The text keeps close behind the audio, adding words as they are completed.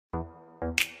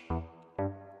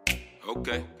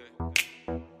Okay.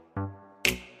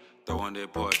 Throwing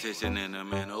that partition in a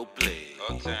man, oh play.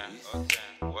 Uptown,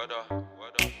 what up?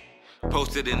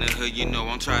 Posted in the hood, you know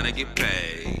I'm trying to get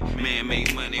paid. Man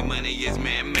make money, money is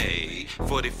man made.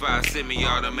 45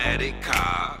 semi-automatic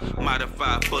car,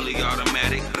 modified fully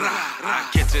automatic. Rah, rah.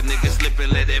 Catch a nigga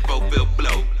slipping, let that 4-fill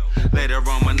blow. Later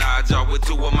on, menage out with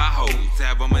 2 of my hoes.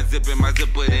 Have them unzipping my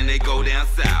zipper, then they go down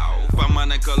south. I'm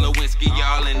on a color whiskey,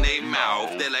 y'all in they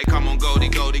mouth. They like, come on, Goldie,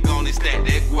 gonna stack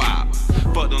that guap.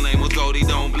 Fuck the lame with Goldie,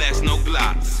 don't blast no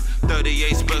Glockz.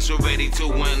 38 special, ready to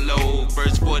unload.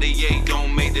 First 48,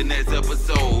 don't make the next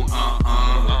episode.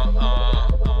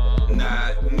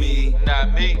 Not me.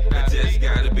 Not me. I just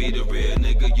gotta be the real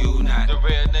nigga, you not. The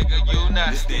real nigga, you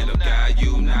not. The stand-up guy,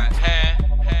 you not.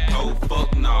 Oh,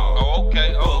 fuck no. Oh,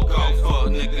 okay. Fuck off, fuck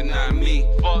nigga, not me.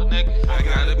 Fuck nigga. I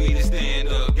gotta be the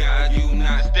stand-up guy, you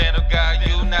not. Stand-up guy,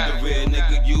 you not. The real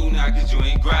nigga, you not. Cause you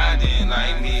ain't grinding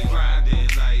like me. Grinding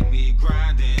like me.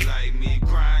 Grinding like me.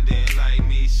 Grinding like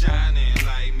me. Shining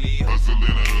like me. Hustle in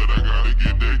the hood, I gotta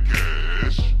get that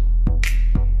cash.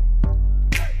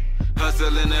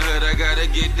 Hustle in the hood, I gotta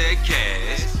get that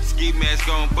cash. Ski mask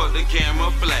on, fuck the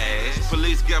camera flash.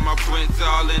 Police got my prints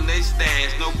all in they stash.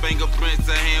 No fingerprints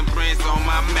or handprints on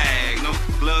my mag. No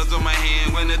gloves on my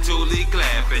hand when the toolie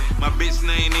clapping. My bitch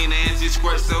name Nina and she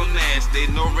squirt so nasty.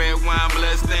 No red wine,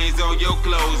 blood stains on your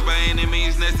clothes. By any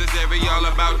means necessary, all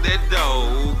about that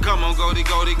dough. Come on, Goldie,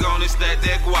 gonna stack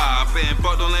that guap. And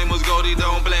fuck the lame was Goldie,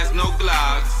 don't blast no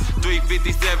Glockz.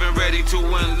 357 ready to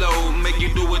unload. Make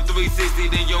you do a 360,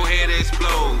 then your head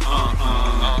explode.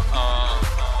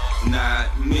 Not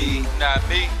me. Not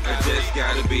me. I just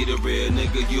gotta be the real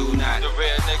nigga, you not. The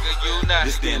real nigga, you not.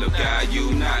 The stand-up guy,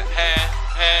 you not.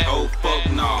 Oh,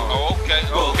 fuck no. Oh, okay.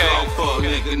 Fuck off, fuck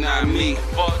nigga, not me.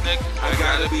 Fuck nigga. I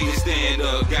gotta be the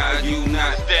stand-up guy, you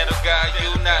not. Stand-up guy,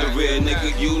 you not. The real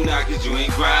nigga, you not. Cause you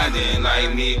ain't grinding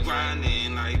like me.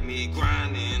 Grinding like me.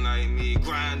 Grinding like me.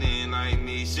 Grinding like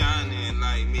me. Shining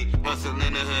like me. Hustle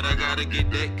in the hood, I gotta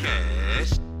get that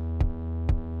cash.